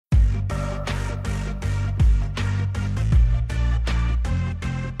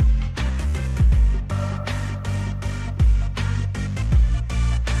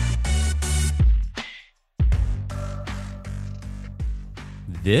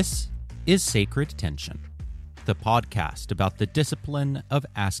This is Sacred Tension, the podcast about the discipline of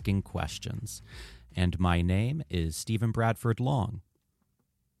asking questions. And my name is Stephen Bradford Long.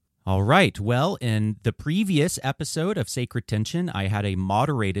 All right, well, in the previous episode of Sacred Tension, I had a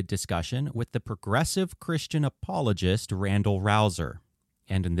moderated discussion with the progressive Christian apologist Randal Rauser.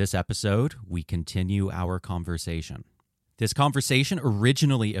 And in this episode, we continue our conversation. This conversation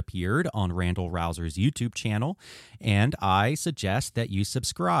originally appeared on Randal Rauser's YouTube channel, and I suggest that you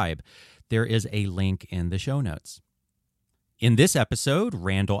subscribe. There is a link in the show notes. In this episode,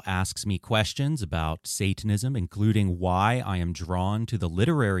 Randal asks me questions about Satanism, including why I am drawn to the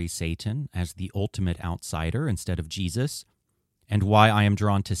literary Satan as the ultimate outsider instead of Jesus, and why I am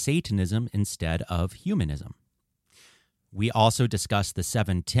drawn to Satanism instead of humanism. We also discuss the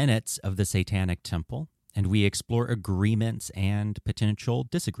 7 tenets of the Satanic Temple, and we explore agreements and potential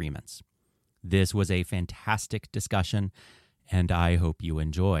disagreements. This was a fantastic discussion, and I hope you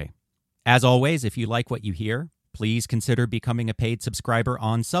enjoy. As always, if you like what you hear, please consider becoming a paid subscriber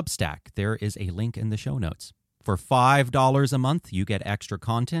on Substack. There is a link in the show notes. For $5 a month, you get extra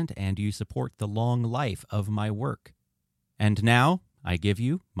content, and you support the long life of my work. And now, I give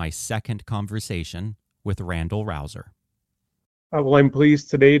you my second conversation with Randal Rauser. Well, I'm pleased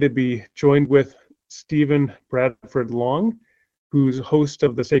today to be joined with Stephen Bradford Long, who's host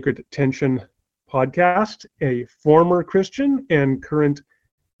of the Sacred Tension podcast, a former Christian and current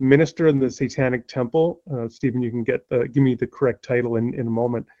minister in the Satanic Temple. Stephen, you can give me the correct title in a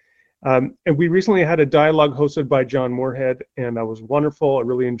moment. And we recently had a dialogue hosted by John Moorhead, and it was wonderful. I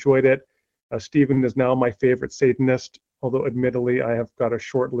really enjoyed it. Stephen is now my favorite Satanist, although admittedly I have got a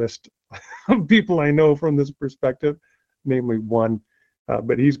short list of people I know from this perspective, namely one.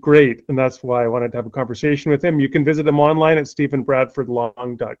 But he's great, and that's why I wanted to have a conversation with him. You can visit him online at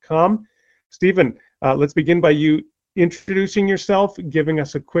stephenbradfordlong.com. Stephen, let's begin by you introducing yourself, giving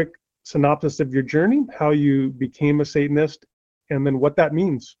us a quick synopsis of your journey, how you became a Satanist, and then what that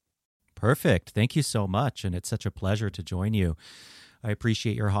means. Perfect. Thank you so much, and it's such a pleasure to join you. I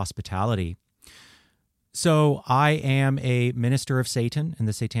appreciate your hospitality. So I am a minister of Satan in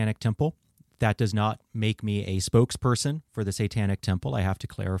the Satanic Temple. That does not make me a spokesperson for the Satanic Temple, I have to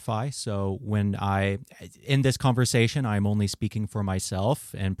clarify. So in this conversation, I'm only speaking for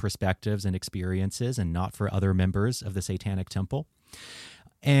myself and perspectives and experiences and not for other members of the Satanic Temple.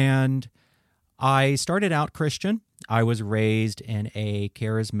 And I started out Christian. I was raised in a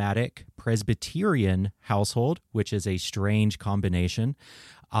charismatic Presbyterian household, which is a strange combination.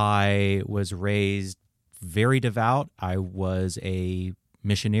 I was raised very devout. I was a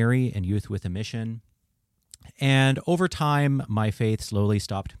missionary and youth with a mission. And over time, my faith slowly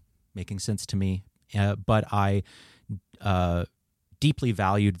stopped making sense to me, but I deeply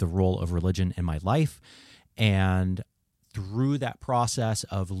valued the role of religion in my life. And through that process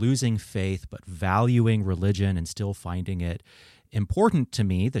of losing faith, but valuing religion and still finding it important to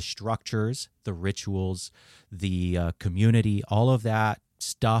me, the structures, the rituals, the community, all of that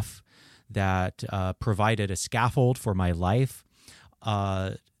stuff that provided a scaffold for my life,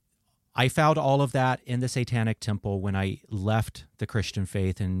 I found all of that in the Satanic Temple when I left the Christian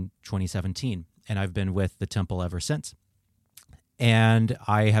faith in 2017, and I've been with the temple ever since. And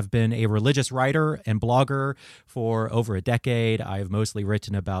I have been a religious writer and blogger for over a decade. I've mostly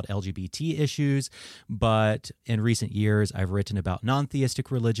written about LGBT issues, but in recent years, I've written about non-theistic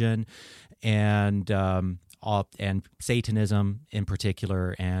religion and Satanism in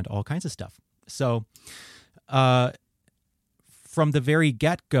particular, and all kinds of stuff. So, from the very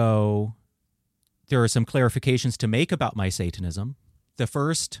get-go, there are some clarifications to make about my Satanism. The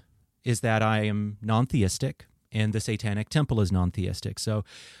first is that I am non-theistic, and the Satanic Temple is non-theistic. So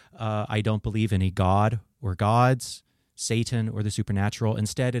I don't believe any god or gods, Satan, or the supernatural.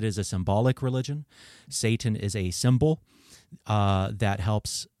 Instead, it is a symbolic religion. Satan is a symbol that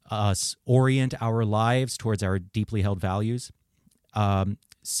helps us orient our lives towards our deeply held values.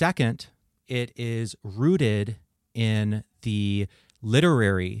 Second, it is rooted in the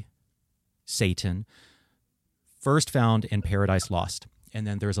literary Satan, first found in Paradise Lost. And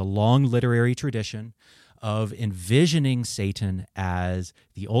then there's a long literary tradition of envisioning Satan as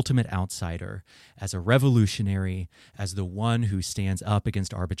the ultimate outsider, as a revolutionary, as the one who stands up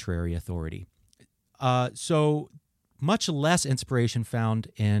against arbitrary authority. So much less inspiration found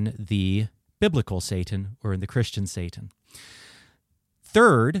in the biblical Satan or in the Christian Satan.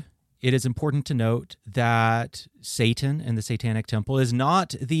 Third, it is important to note that Satan in the Satanic Temple is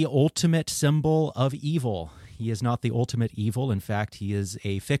not the ultimate symbol of evil. He is not the ultimate evil. In fact, he is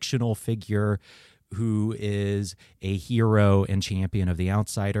a fictional figure who is a hero and champion of the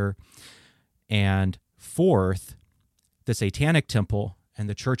outsider. And fourth, the Satanic Temple and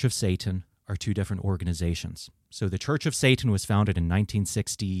the Church of Satan are two different organizations. So the Church of Satan was founded in the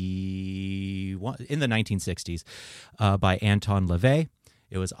 1960s by Anton LaVey.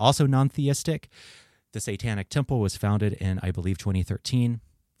 It was also non-theistic. The Satanic Temple was founded in, I believe, 2013.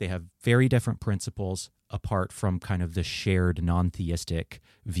 They have very different principles apart from kind of the shared non-theistic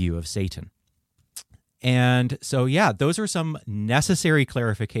view of Satan. And so, yeah, those are some necessary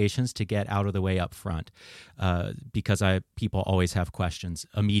clarifications to get out of the way up front, because people always have questions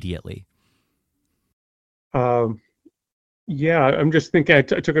immediately. Yeah, I'm just thinking, I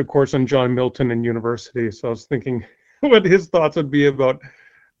took a course on John Milton in university, so I was thinking what his thoughts would be about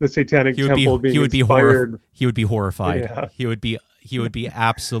the Satanic Temple being inspired. He would be horrified. Yeah. He would be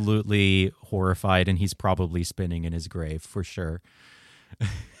absolutely horrified, and he's probably spinning in his grave for sure.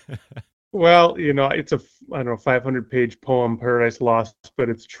 Well, it's a 500-page poem, Paradise Lost, but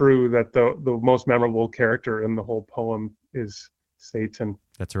it's true that the most memorable character in the whole poem is Satan.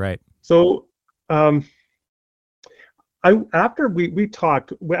 That's right. So, after we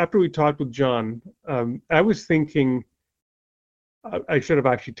talked with John, I was thinking I should have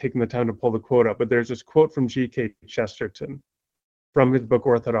actually taken the time to pull the quote up, but there's this quote from G.K. Chesterton from his book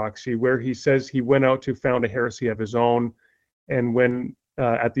Orthodoxy, where he says he went out to found a heresy of his own, and when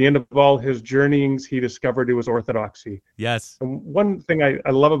at the end of all his journeyings, he discovered it was orthodoxy. Yes. And one thing I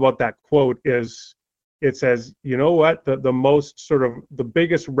love about that quote is it says, you know what, the most sort of the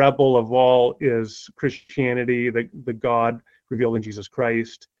biggest rebel of all is Christianity, the God revealed in Jesus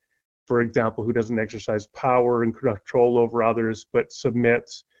Christ, for example, who doesn't exercise power and control over others, but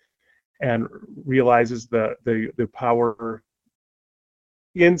submits and realizes the power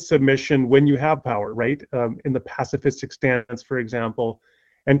in submission when you have power, right? In the pacifistic stance, for example.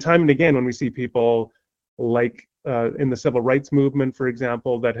 And time and again, when we see people like in the civil rights movement, for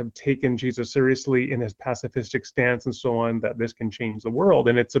example, that have taken Jesus seriously in his pacifistic stance and so on, that this can change the world.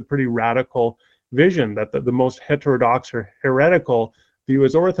 And it's a pretty radical vision that the most heterodox or heretical view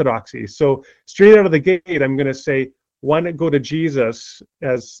is orthodoxy. So straight out of the gate, I'm going to say, why not go to Jesus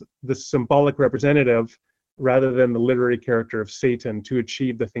as the symbolic representative rather than the literary character of Satan to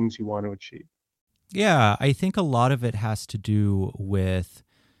achieve the things you want to achieve? Yeah, I think a lot of it has to do with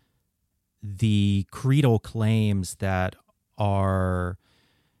the creedal claims that are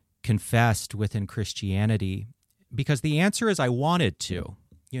confessed within Christianity, because the answer is I wanted to.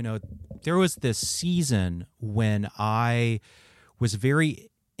 There was this season when I was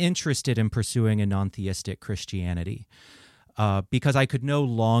very interested in pursuing a non-theistic Christianity, because I could no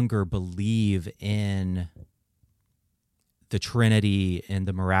longer believe in the Trinity and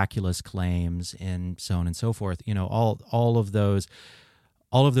the miraculous claims and so on and so forth.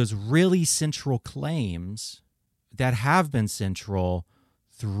 All of those really central claims that have been central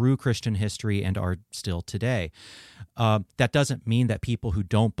through Christian history and are still today. That doesn't mean that people who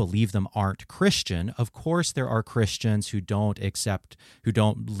don't believe them aren't Christian. Of course, there are Christians who don't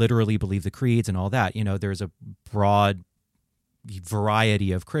literally believe the creeds and all that. There's a broad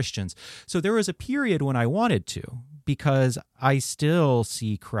variety of Christians. So there was a period when I wanted to, because I still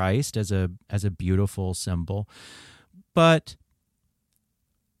see Christ as a beautiful symbol. But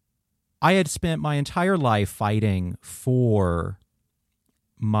I had spent my entire life fighting for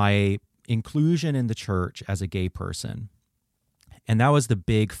my inclusion in the church as a gay person. And that was the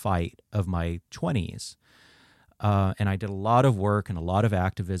big fight of my 20s. And I did a lot of work and a lot of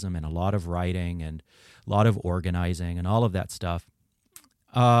activism and a lot of writing and a lot of organizing and all of that stuff.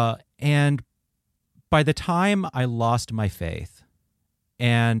 And by the time I lost my faith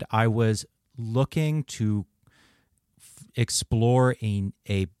and I was looking to explore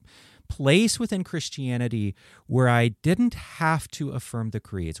a place within Christianity where I didn't have to affirm the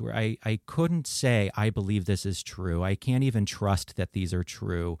creeds, where I couldn't say, I believe this is true. I can't even trust that these are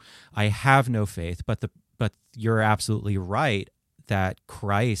true. I have no faith. But you're absolutely right that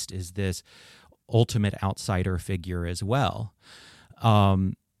Christ is this ultimate outsider figure as well.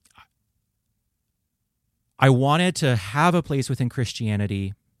 I wanted to have a place within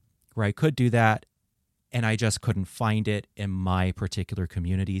Christianity where I could do that, and I just couldn't find it in my particular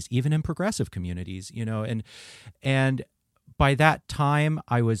communities, even in progressive communities, and by that time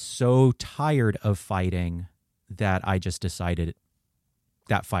I was so tired of fighting that I just decided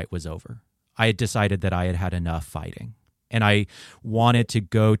that fight was over. I had decided that I had had enough fighting, and I wanted to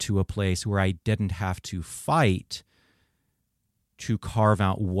go to a place where I didn't have to fight to carve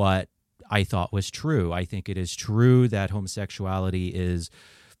out what I thought was true. I think it is true that homosexuality is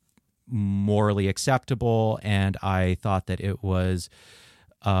morally acceptable, and I thought that it was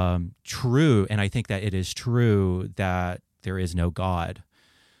true, and I think that it is true that there is no God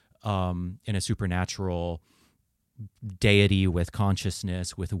in a supernatural deity with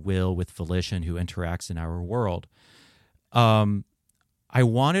consciousness, with will, with volition, who interacts in our world. I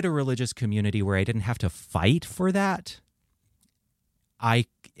wanted a religious community where I didn't have to fight for that.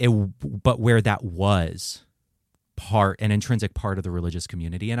 But where that was an intrinsic part of the religious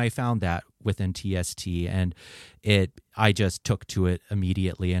community, and I found that within TST, and I just took to it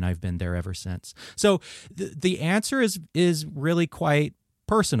immediately, and I've been there ever since. So the answer is really quite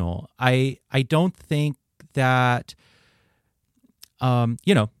personal. I don't think that I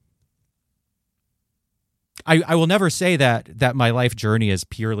will never say that my life journey is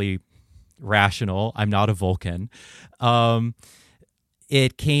purely rational. I'm not a Vulcan.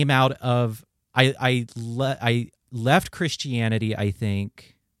 It came out of I left Christianity, I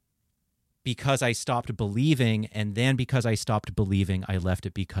think, because I stopped believing, and then because I stopped believing, I left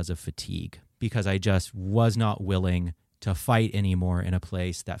it because of fatigue, because I just was not willing to fight anymore in a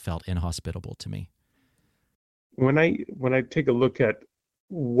place that felt inhospitable to me. When I take a look at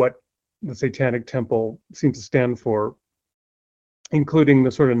what the Satanic Temple seems to stand for, including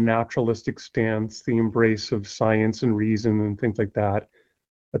the sort of naturalistic stance, the embrace of science and reason and things like that,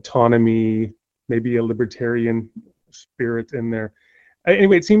 autonomy, maybe a libertarian spirit in there.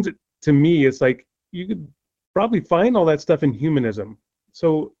 Anyway, it seems to me it's like you could probably find all that stuff in humanism.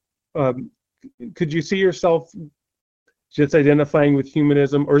 So could you see yourself just identifying with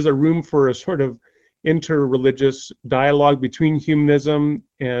humanism, or is there room for a sort of inter-religious dialogue between humanism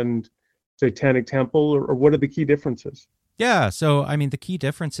and Satanic Temple, or what are the key differences? Yeah, so I mean, the key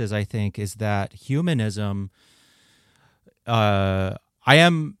differences, I think, is that humanism, I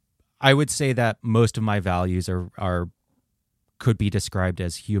would say that most of my values could be described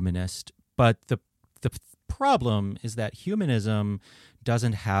as humanist, but the problem is that humanism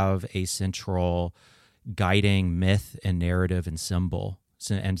doesn't have a central guiding myth and narrative and symbol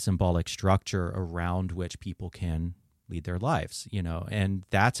and symbolic structure around which people can lead their lives, and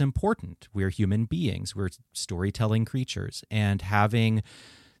that's important. We're human beings, we're storytelling creatures, and having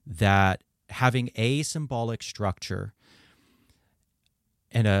a symbolic structure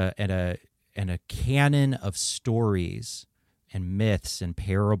and a canon of stories and myths and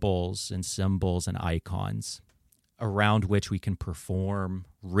parables and symbols and icons around which we can perform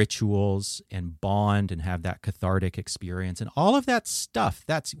rituals and bond and have that cathartic experience and all of that stuff.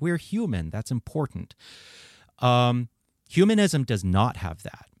 We're human. That's important. Humanism does not have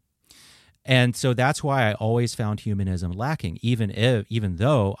that. And so that's why I always found humanism lacking, even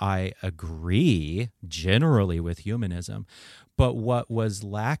though I agree generally with humanism. But what was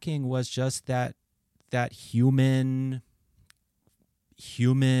lacking was just that human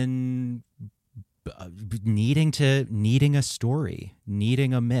needing a story,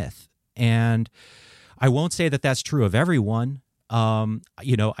 needing a myth. And I won't say that that's true of everyone. I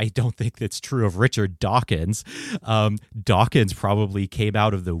don't think that's true of Richard Dawkins. Dawkins probably came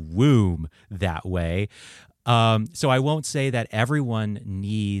out of the womb that way. So I won't say that everyone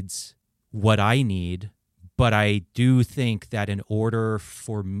needs what I need, but I do think that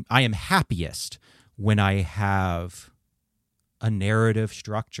I am happiest when I have a narrative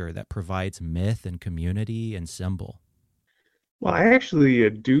structure that provides myth and community and symbol. Well, I actually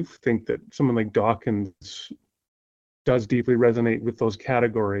do think that someone like Dawkins does deeply resonate with those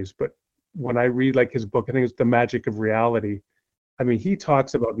categories. But when I read like his book, I think it's The Magic of Reality. I mean, he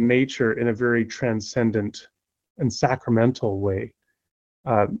talks about nature in a very transcendent and sacramental way,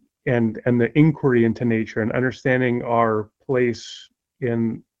 and the inquiry into nature and understanding our place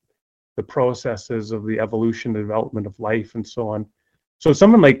in the processes of the evolution, the development of life, and so on. So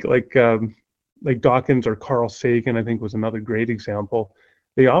someone like Dawkins or Carl Sagan, I think, was another great example.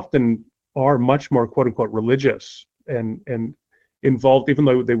 They often are much more quote unquote religious and involved, even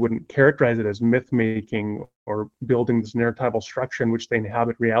though they wouldn't characterize it as myth making or building this narratival structure in which they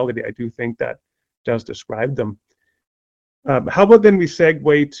inhabit reality. I do think that does describe them. How about then we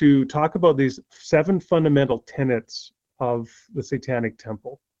segue to talk about these 7 fundamental tenets of the Satanic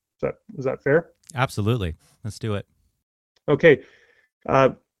Temple? Is that fair? Absolutely. Let's do it. Okay.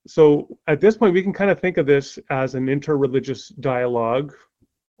 So at this point, we can kind of think of this as an interreligious dialogue,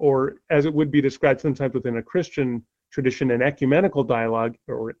 or as it would be described sometimes within a Christian tradition, an ecumenical dialogue,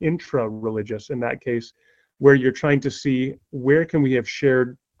 or intra-religious in that case, where you're trying to see where can we have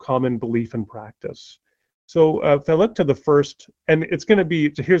shared common belief and practice. So if I look to the first, and it's going to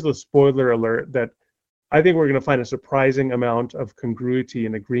be, so here's the spoiler alert, that I think we're going to find a surprising amount of congruity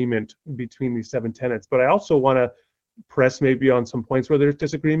and agreement between these 7 tenets. But I also want to press maybe on some points where there's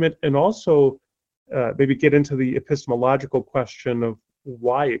disagreement, and also maybe get into the epistemological question of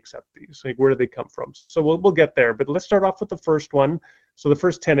why accept these? Like, where do they come from? So we'll get there, but let's start off with the first one. So the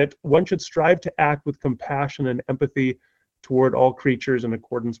first tenet: one should strive to act with compassion and empathy toward all creatures in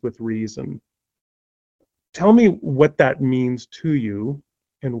accordance with reason. Tell me what that means to you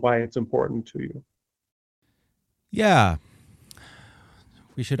and why it's important to you. Yeah.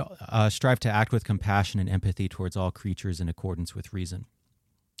 We should strive to act with compassion and empathy towards all creatures in accordance with reason.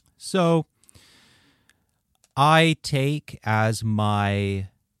 So I take as my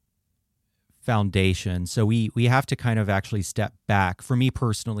foundation. So we have to kind of actually step back. For me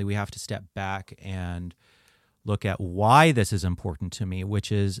personally, we have to step back and look at why this is important to me,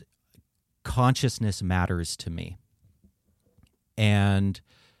 which is consciousness matters to me. And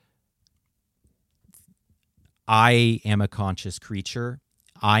I am a conscious creature.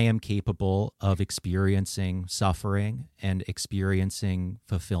 I am capable of experiencing suffering and experiencing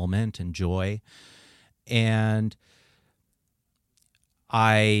fulfillment and joy. And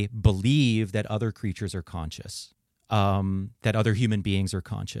I believe that other creatures are conscious, that other human beings are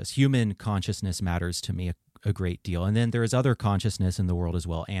conscious. Human consciousness matters to me a great deal. And then there is other consciousness in the world as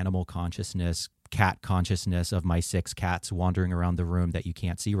well: animal consciousness, cat consciousness of my 6 cats wandering around the room that you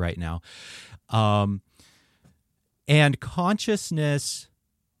can't see right now. And consciousness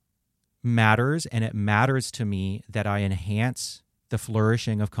matters, and it matters to me that I enhance the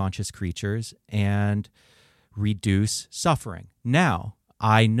flourishing of conscious creatures and reduce suffering. Now,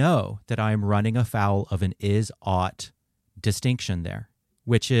 I know that I am running afoul of an is-ought distinction there,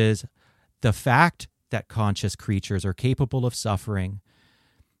 which is the fact that conscious creatures are capable of suffering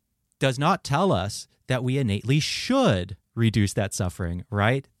does not tell us that we innately should reduce that suffering,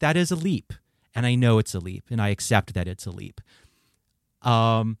 right? That is a leap, and I know it's a leap, and I accept that it's a leap.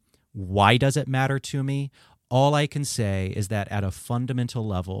 Why does it matter to me? All I can say is that at a fundamental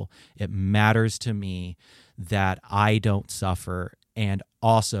level, it matters to me that I don't suffer, and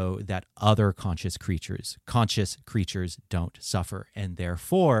also that other conscious creatures don't suffer. And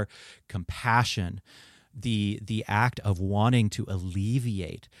therefore, compassion, the act of wanting to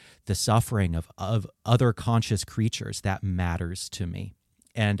alleviate the suffering of other conscious creatures, that matters to me.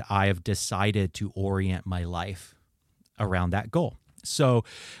 And I have decided to orient my life around that goal. So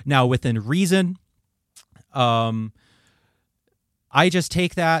now within reason, I just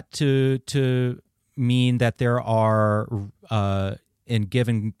take that to mean that there are, in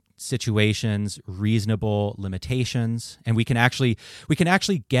given situations, reasonable limitations, and we can actually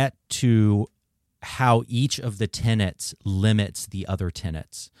get to how each of the tenets limits the other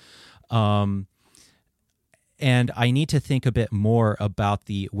tenets. And I need to think a bit more about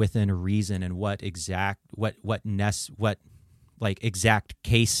the within reason and what exact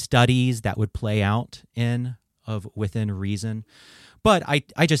case studies that would play out in of within reason. But I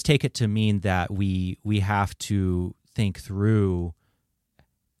just take it to mean that we have to think through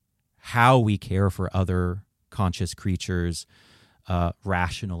how we care for other conscious creatures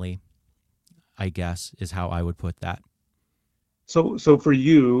rationally, I guess, is how I would put that. So for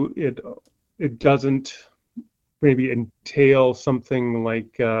you, it doesn't maybe entail something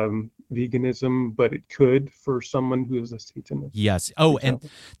like veganism, but it could for someone who is a Satanist. Yes. Oh, and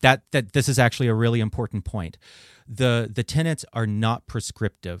that this is actually a really important point. The tenets are not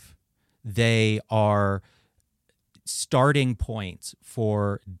prescriptive. They are starting points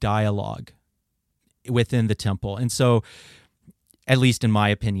for dialogue within the temple. And so, at least in my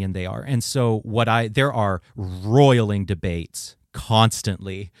opinion, they are. And so there are roiling debates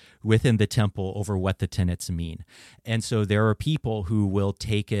constantly within the temple over what the tenets mean. And so there are people who will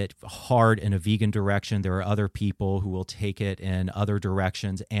take it hard in a vegan direction. There are other people who will take it in other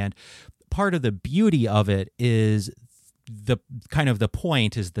directions. And part of the beauty of it is the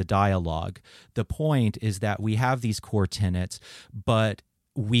point is the dialogue. The point is that we have these core tenets, but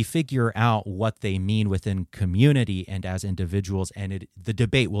we figure out what they mean within community and as individuals, and the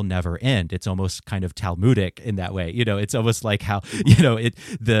debate will never end. It's almost kind of Talmudic in that way. It's almost like how,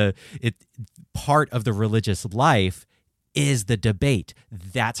 part of the religious life is the debate.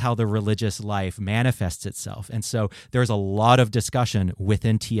 That's how the religious life manifests itself. And so there's a lot of discussion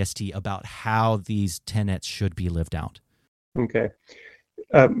within TST about how these tenets should be lived out. Okay.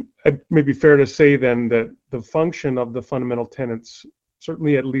 It may be fair to say then that the function of the fundamental tenets,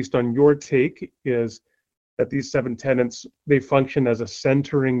 certainly at least on your take, is that these 7 tenets, they function as a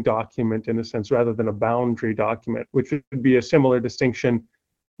centering document in a sense rather than a boundary document, which would be a similar distinction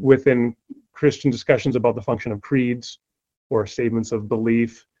within Christian discussions about the function of creeds or statements of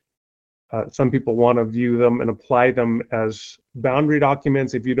belief. Some people want to view them and apply them as boundary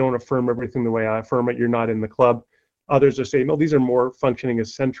documents. If you don't affirm everything the way I affirm it, you're not in the club. Others are saying, no, these are more functioning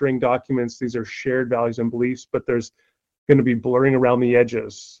as centering documents. These are shared values and beliefs, but there's going to be blurring around the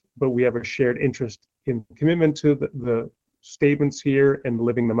edges, but we have a shared interest in commitment to the statements here and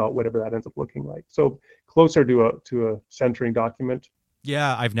living them out, whatever that ends up looking like. So closer to a centering document.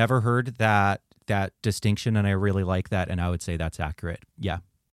 Yeah, I've never heard that distinction, and I really like that, and I would say that's accurate. Yeah.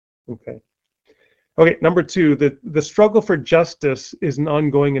 Okay, number 2, the struggle for justice is an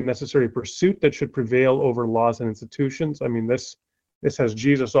ongoing and necessary pursuit that should prevail over laws and institutions. I mean, this has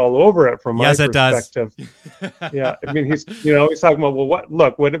Jesus all over it from my perspective. Yeah, I mean, he's talking about, well,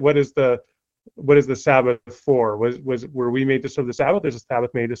 what is the Sabbath for? Were we made to serve the Sabbath? There's a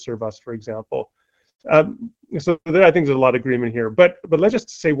Sabbath made to serve us, for example. So there, I think there's a lot of agreement here. But let's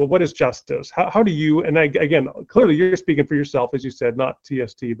just say, well, what is justice? How do you? And again, clearly you're speaking for yourself, as you said, not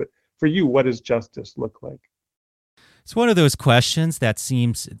TST, but for you, what does justice look like? It's one of those questions that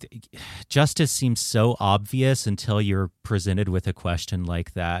justice seems so obvious until you're presented with a question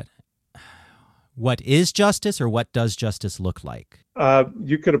like that. What is justice, or what does justice look like?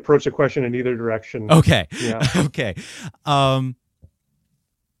 You could approach the question in either direction. Okay. Yeah. Okay.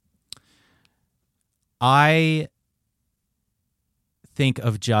 I think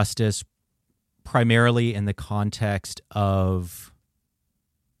of justice primarily in the context of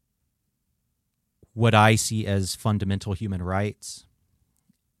what I see as fundamental human rights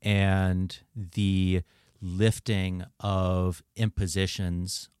and the lifting of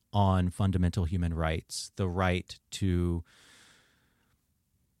impositions on fundamental human rights, the right to,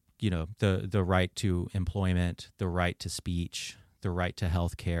 the right to employment, the right to speech, the right to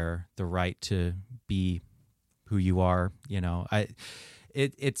health care, the right to be who you are.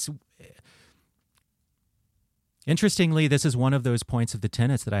 It's interestingly, this is one of those points of the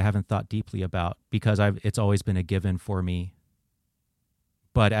tenets that I haven't thought deeply about, because it's always been a given for me.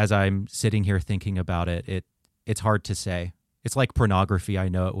 But as I'm sitting here thinking about it, it's hard to say. It's like pornography. I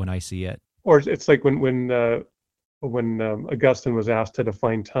know it when I see it. Or it's like when Augustine was asked to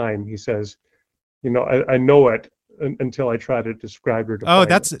define time, he says, I know it until I try to describe or define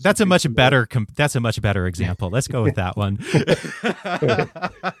it. That's a much better example. Let's go with that one.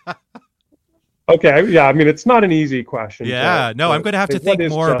 Okay, yeah, I mean, it's not an easy question. Yeah, no, I'm going to have to think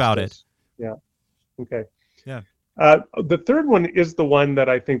more about it. Yeah, okay. Yeah. The third one is the one that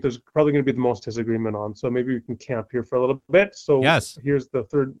I think there's probably going to be the most disagreement on, so maybe we can camp here for a little bit. So yes. Here's the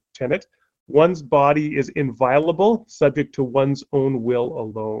third tenet. One's body is inviolable, subject to one's own will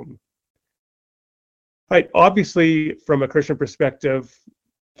alone. Right, obviously, from a Christian perspective,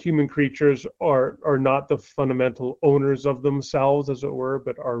 human creatures are not the fundamental owners of themselves, as it were,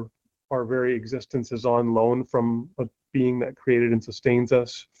 but our very existence is on loan from a being that created and sustains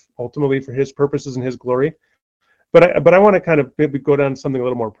us, ultimately for his purposes and his glory. But I want to kind of maybe go down to something a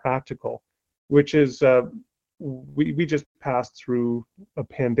little more practical, which is we just passed through a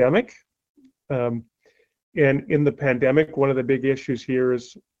pandemic. And in the pandemic, one of the big issues here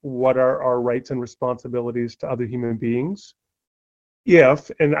is, what are our rights and responsibilities to other human beings?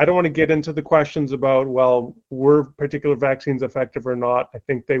 And I don't want to get into the questions about, well, were particular vaccines effective or not? I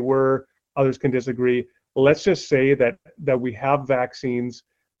think they were. Others can disagree. Let's just say that we have vaccines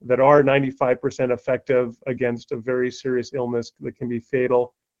that are 95% effective against a very serious illness that can be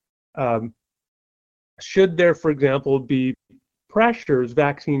fatal. Should there, for example, be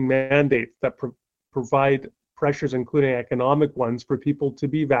vaccine mandates that provide pressures, including economic ones, for people to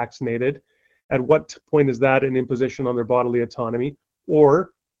be vaccinated? At what point is that an imposition on their bodily autonomy? Or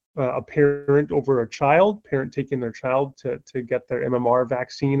a parent over a child, parent taking their child to get their MMR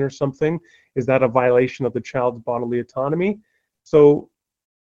vaccine or something, is that a violation of the child's bodily autonomy? So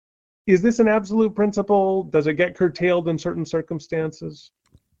is this an absolute principle? Does it get curtailed in certain circumstances?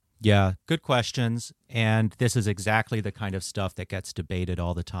 Yeah, good questions. And this is exactly the kind of stuff that gets debated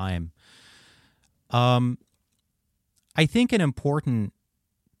all the time. I think an important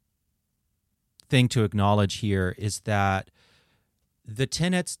thing to acknowledge here is that the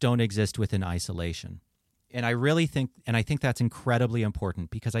tenets don't exist within isolation. And I think that's incredibly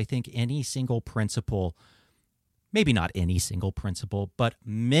important, because I think any single principle, maybe not any single principle, but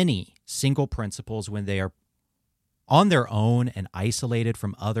many single principles, when they are on their own and isolated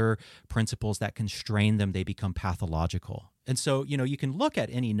from other principles that constrain them, they become pathological. And so, you can look at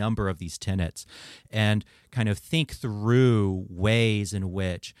any number of these tenets and kind of think through ways in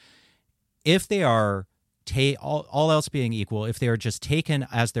which, if they are all else being equal, if they are just taken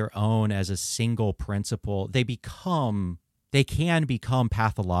as their own as a single principle, they can become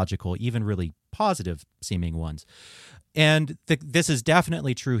pathological, even really positive seeming ones. And this is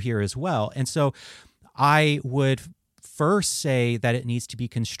definitely true here as well. And so I would first say that it needs to be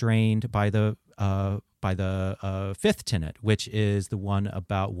constrained by the fifth tenet, which is the one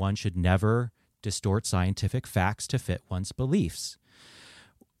about one should never distort scientific facts to fit one's beliefs.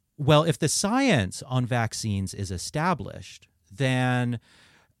 Well, if the science on vaccines is established, then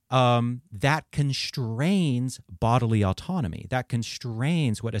that constrains bodily autonomy. That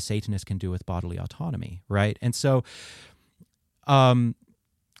constrains what a Satanist can do with bodily autonomy, right? And so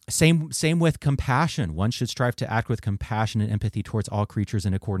same with compassion. One should strive to act with compassion and empathy towards all creatures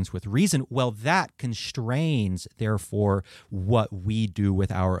in accordance with reason. Well, that constrains, therefore, what we do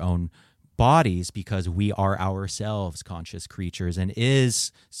with our own bodies, because we are ourselves conscious creatures, and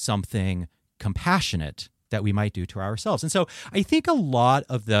is something compassionate that we might do to ourselves. And so I think a lot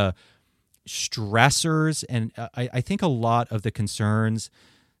of the stressors and I think a lot of the concerns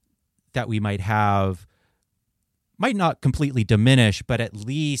that we might have might not completely diminish, but at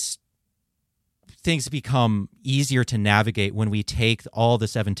least things become easier to navigate when we take all the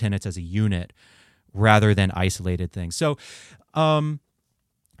 7 tenets as a unit rather than isolated things. So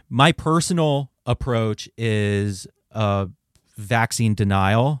my personal approach is vaccine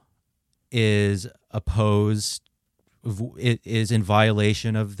denial is opposed, it is in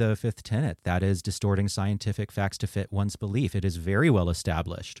violation of the 5th tenet. That is distorting scientific facts to fit one's belief. It is very well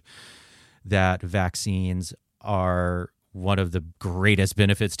established that vaccines are one of the greatest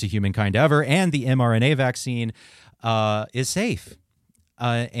benefits to humankind ever, and the mRNA vaccine is safe.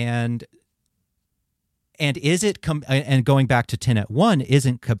 And is it and going back to tenet 1, is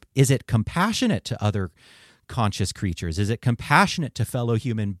it compassionate to other conscious creatures? Is it compassionate to fellow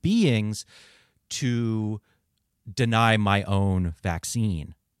human beings to deny my own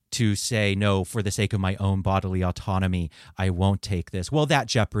vaccine, to say, no, for the sake of my own bodily autonomy, I won't take this? Well, that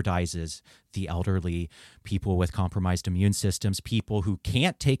jeopardizes the elderly, people with compromised immune systems, people who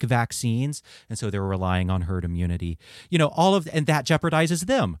can't take vaccines, and so they're relying on herd immunity. And that jeopardizes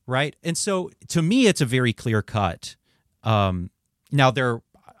them, right? And so to me, it's a very clear cut. Now,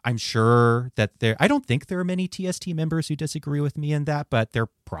 I'm sure that I don't think there are many TST members who disagree with me in that, but there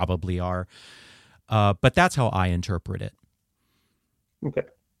probably are. But that's how I interpret it. Okay.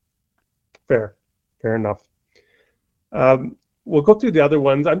 Fair enough. We'll go through the other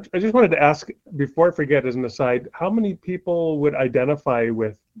ones. I just wanted to ask, before I forget, as an aside, how many people would identify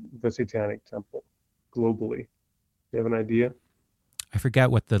with the Satanic Temple globally? Do you have an idea? I forget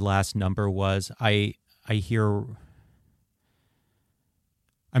what the last number was. I hear...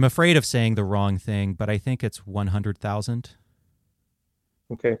 I'm afraid of saying the wrong thing, but I think it's 100,000.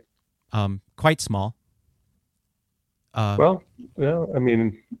 Okay. Quite small. Well, yeah, I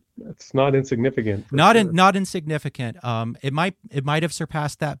mean, it's not insignificant. Not insignificant. It might have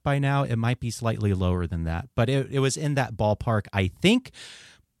surpassed that by now. It might be slightly lower than that, but it was in that ballpark, I think.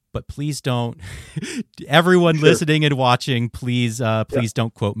 But please don't, everyone listening and watching, please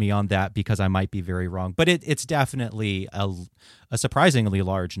don't quote me on that, because I might be very wrong. But it's definitely a surprisingly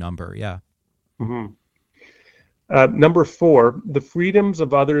large number. Yeah. Mm-hmm. Number 4, the freedoms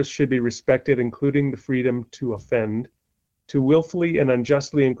of others should be respected, including the freedom to offend. To willfully and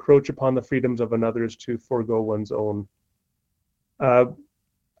unjustly encroach upon the freedoms of another's to forego one's own.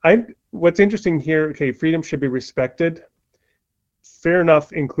 What's interesting here, okay, freedom should be respected. Fair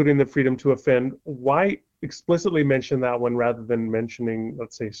enough, including the freedom to offend. Why explicitly mention that one rather than mentioning,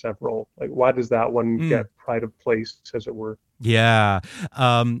 let's say, several? Like, why does that one get pride of place, as it were? Yeah.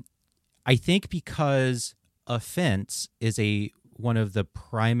 I think because offense is one of the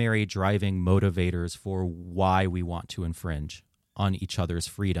primary driving motivators for why we want to infringe on each other's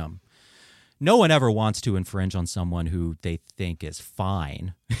freedom. No one ever wants to infringe on someone who they think is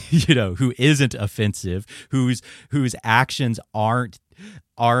fine, who isn't offensive, whose actions aren't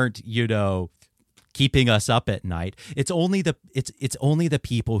keeping us up at night. It's only the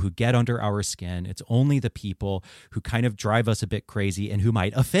people who get under our skin. It's only the people who kind of drive us a bit crazy and who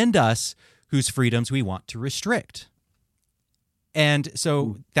might offend us, whose freedoms we want to restrict. And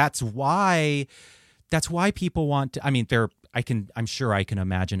so that's why people want to, I mean, I'm sure I can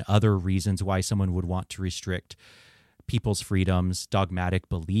imagine other reasons why someone would want to restrict people's freedoms, dogmatic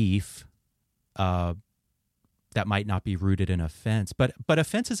belief, that might not be rooted in offense, but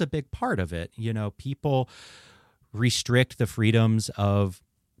offense is a big part of it. People restrict the freedoms of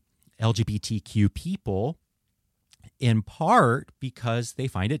LGBTQ people in part because they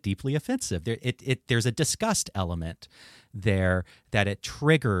find it deeply offensive. There's a disgust element there that it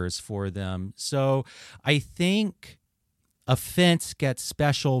triggers for them. So I think offense gets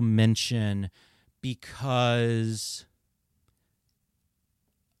special mention because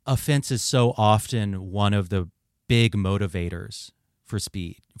offense is so often one of the big motivators for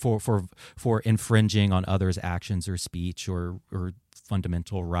speech, for infringing on others' actions or speech, or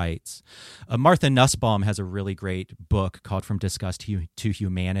fundamental rights. Martha Nussbaum has a really great book called From Disgust to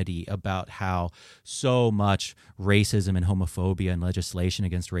Humanity about how so much racism and homophobia and legislation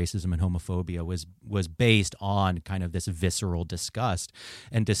against racism and homophobia was based on kind of this visceral disgust.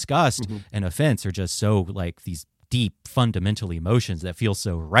 And disgust and offense are just so like these deep fundamental emotions that feel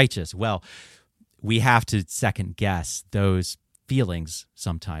so righteous. Well, we have to second guess those feelings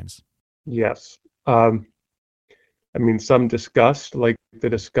sometimes. Yes. I mean, some disgust, like the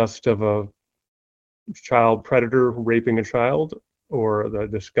disgust of a child predator raping a child, or the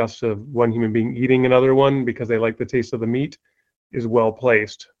disgust of one human being eating another one because they like the taste of the meat, is well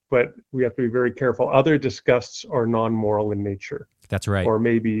placed. But we have to be very careful. Other disgusts are non-moral in nature. That's right. Or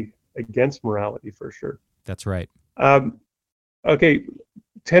maybe against morality for sure. That's right. Okay.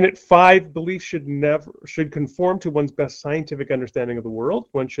 Tenet 5, belief should conform to one's best scientific understanding of the world.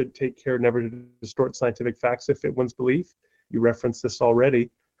 One should take care never to distort scientific facts that fit one's belief. You referenced this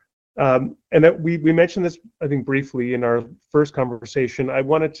already. And that we mentioned this, I think, briefly in our first conversation. I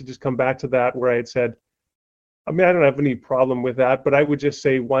wanted to just come back to that where I had said, I mean, I don't have any problem with that, but I would just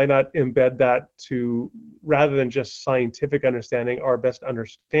say, why not embed that to, rather than just scientific understanding, our best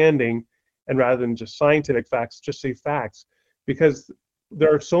understanding, and rather than just scientific facts, just say facts. Because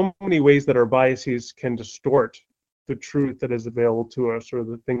there are so many ways that our biases can distort the truth that is available to us, or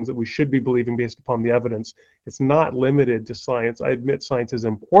the things that we should be believing based upon the evidence. It's not limited to science. I admit science is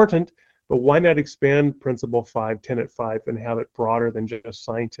important, but why not expand Principle 5, Tenet 5, and have it broader than just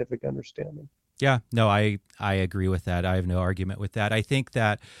scientific understanding? Yeah, no, I agree with that. I have no argument with that. I think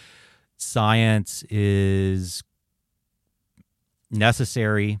that science is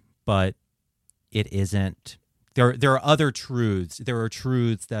necessary, but it isn't. There are other truths. There are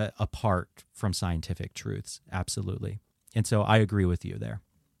truths that apart from scientific truths, absolutely. And so I agree with you there.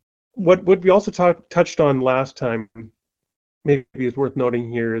 What we also touched on last time, maybe is worth noting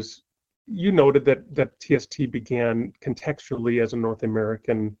here, is you noted that TST began contextually as a North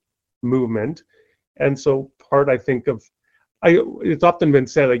American movement. And so part, I think, it's often been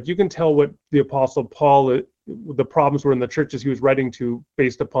said, like, you can tell what the Apostle Paul, the problems were in the churches he was writing to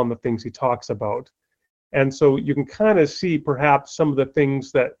based upon the things he talks about. And so you can kind of see perhaps some of the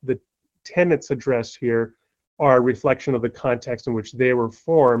things that the tenets address here are a reflection of the context in which they were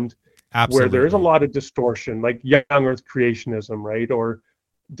formed. Absolutely. Where there is a lot of distortion, like young earth creationism, right? Or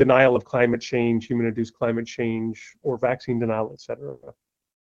denial of climate change, human-induced climate change, or vaccine denial, etc.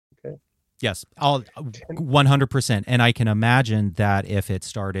 Okay. Yes, 100%. And I can imagine that if it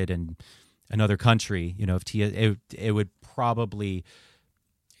started in another country, if it would probably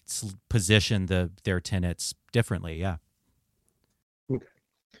position their tenets differently. Yeah. Okay.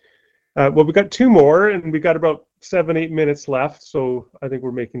 Well, we got two more, and we got about 7-8 minutes left, so I think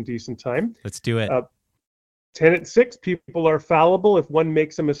we're making decent time. Let's do it. Tenet 6: people are fallible. If one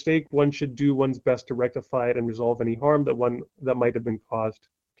makes a mistake, one should do one's best to rectify it and resolve any harm that might have been caused.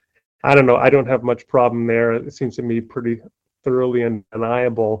 I don't know. I don't have much problem there. It seems to me pretty thoroughly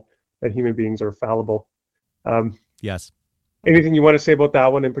undeniable that human beings are fallible. Yes. Anything you want to say about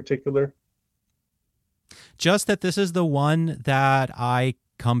that one in particular? Just that this is the one that I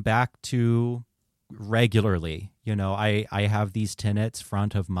come back to regularly. I have these tenets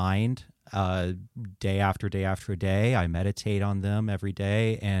front of mind day after day after day. I meditate on them every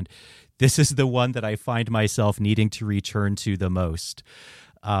day. And this is the one that I find myself needing to return to the most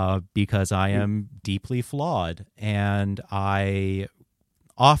because I am deeply flawed and I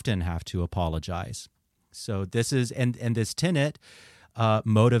often have to apologize. So this is, and this tenet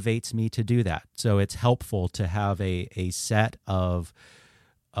motivates me to do that. So it's helpful to have a set of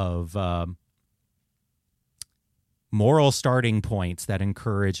moral starting points that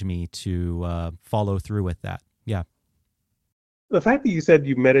encourage me to follow through with that. Yeah. The fact that you said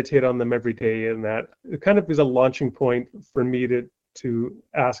you meditate on them every day, and that it kind of is a launching point for me to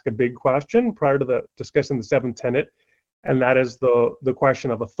ask a big question prior to discussing the seventh tenet, and that is the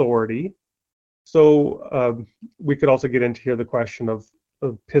question of authority. So we could also get into here the question of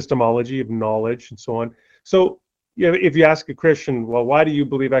epistemology, of knowledge, and so on. So if you ask a Christian, well, why do you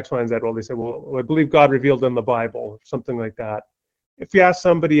believe X, Y, and Z? Well, they say, well, I believe God revealed in the Bible, something like that. If you ask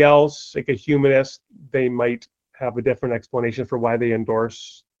somebody else, like a humanist, they might have a different explanation for why they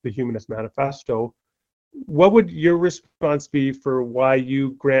endorse the Humanist Manifesto. What would your response be for why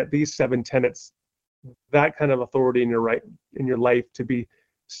you grant these 7 tenets that kind of authority in your life to be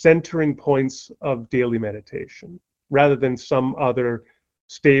centering points of daily meditation, rather than some other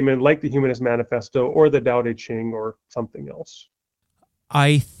statement like the Humanist Manifesto or the Tao Te Ching or something else?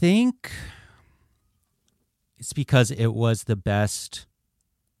 I think it's because it was the best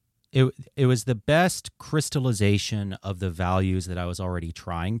it was the best crystallization of the values that I was already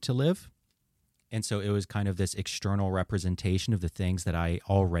trying to live. And so it was kind of this external representation of the things that I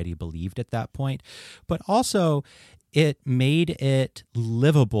already believed at that point. But also, it made it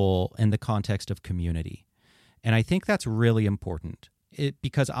livable in the context of community. And I think that's really important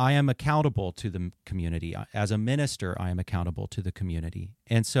because I am accountable to the community. As a minister, I am accountable to the community.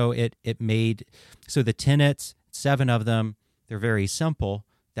 And so it made, so the tenets, 7 of them, they're very simple.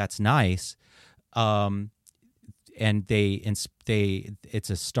 That's nice. And it's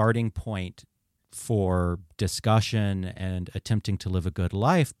a starting point for discussion and attempting to live a good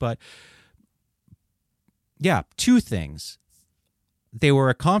life. But yeah, 2 things. They were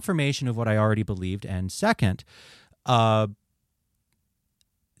a confirmation of what I already believed. And second, the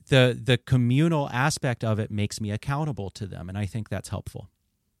communal aspect of it makes me accountable to them. And I think that's helpful.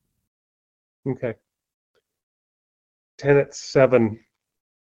 Okay. Tenet 7.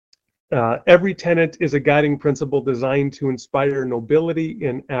 Every tenet is a guiding principle designed to inspire nobility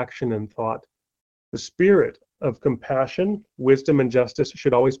in action and thought. The spirit of compassion, wisdom, and justice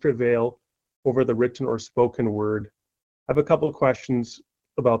should always prevail over the written or spoken word. I have a couple of questions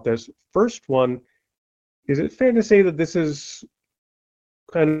about this. First one, is it fair to say that this is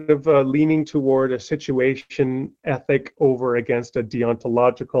kind of leaning toward a situation ethic over against a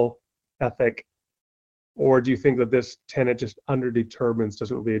deontological ethic? Or do you think that this tenet just underdetermines,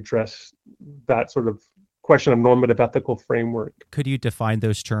 doesn't really address that sort of question of normative ethical framework? Could you define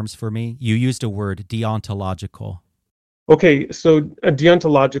those terms for me? You used a word, deontological. Okay, so a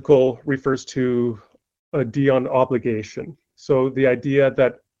deontological refers to a deon obligation. So the idea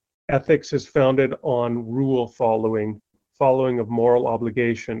that ethics is founded on rule following of moral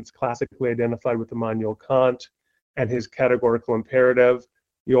obligations, classically identified with Immanuel Kant and his categorical imperative.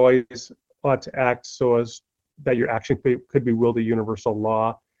 You always ought to act so as that your action could be willed a universal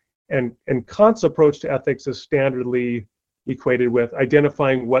law. And Kant's approach to ethics is standardly equated with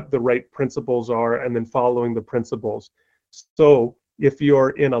identifying what the right principles are and then following the principles. So if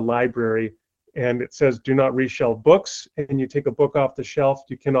you're in a library and it says do not reshelve books, and you take a book off the shelf,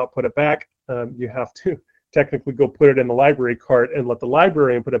 you cannot put it back. You have to technically go put it in the library cart and let the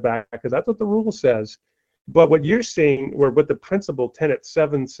librarian put it back, because that's what the rule says. But what you're saying, or what the principle tenet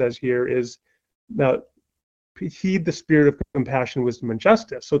 7 says here, is now heed the spirit of compassion, wisdom, and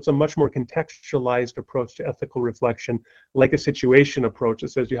justice. So it's a much more contextualized approach to ethical reflection, like a situation approach. It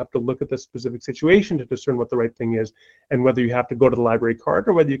says you have to look at the specific situation to discern what the right thing is, and whether you have to go to the library cart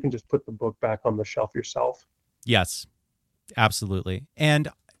or whether you can just put the book back on the shelf yourself. Yes, absolutely. And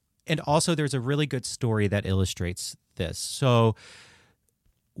also there's a really good story that illustrates this. So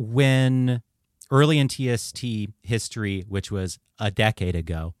when early in TST history, which was a decade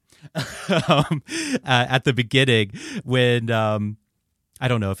ago, at the beginning, when I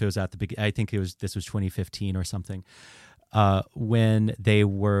don't know if it was at the beginning, I think this was 2015 or something, when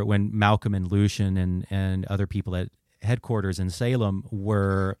Malcolm and Lucian and other people at headquarters in Salem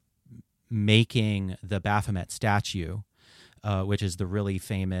were making the Baphomet statue, which is the really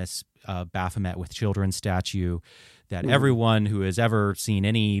famous Baphomet with children statue that everyone who has ever seen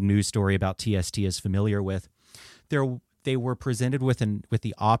any news story about TST is familiar with. They were presented with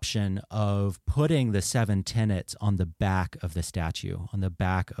the option of putting the 7 tenets on the back of the statue, on the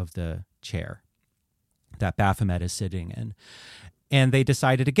back of the chair that Baphomet is sitting in. And they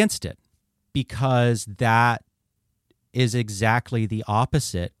decided against it because that is exactly the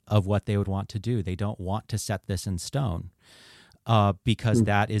opposite of what they would want to do. They don't want to set this in stone because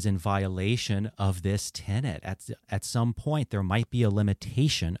that is in violation of this tenet. At some point, there might be a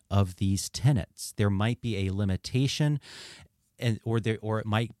limitation of these tenets. There might be a limitation, or it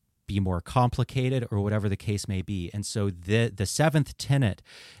might be more complicated, or whatever the case may be. And so the 7th tenet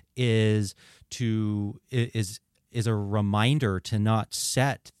is a reminder to not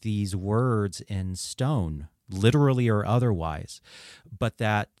set these words in stone, literally or otherwise, but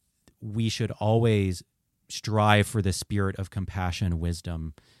that we should always strive for the spirit of compassion,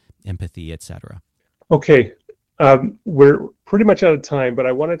 wisdom, empathy, etc. Okay, we're pretty much out of time, but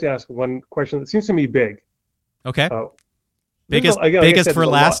I wanted to ask one question that seems to me big. Okay. Biggest for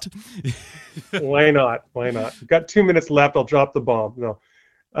last. Why not? We've got 2 minutes left. I'll drop the bomb. No.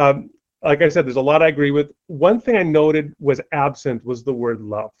 Like I said, there's a lot I agree with. One thing I noted was absent was the word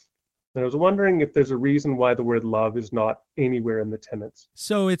love. And I was wondering if there's a reason why the word love is not anywhere in the tenets.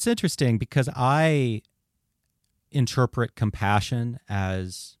 So it's interesting because I interpret compassion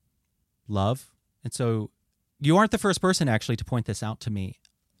as love. And so you aren't the first person actually to point this out to me.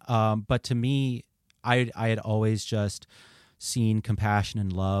 But to me, I had always just seen compassion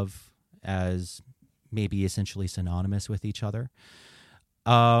and love as maybe essentially synonymous with each other.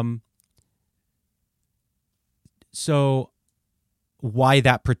 So why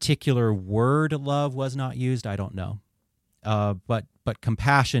that particular word love was not used, I don't know. But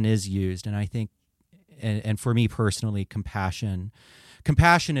compassion is used, and I think, and for me personally, compassion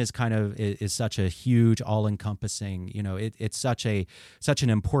is kind of is such a huge, all-encompassing. It's such an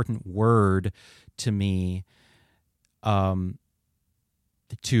important word to me.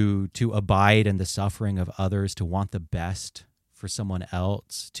 To abide in the suffering of others, to want the best for someone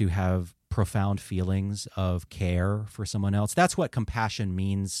else, to have profound feelings of care for someone else. That's what compassion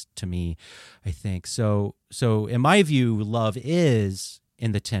means to me, I think. So in my view, love is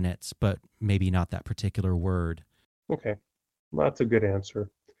in the tenets, but maybe not that particular word. Okay, well, that's a good answer.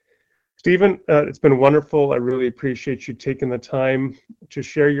 Stephen, it's been wonderful. I really appreciate you taking the time to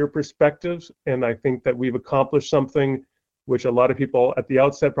share your perspectives, and I think that we've accomplished something which a lot of people at the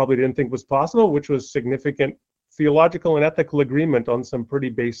outset probably didn't think was possible, which was significant theological and ethical agreement on some pretty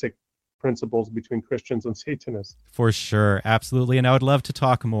basic principles between Christians and Satanists. For sure. Absolutely. And I would love to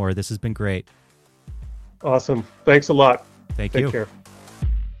talk more. This has been great. Awesome. Thanks a lot. Thank you. Take care.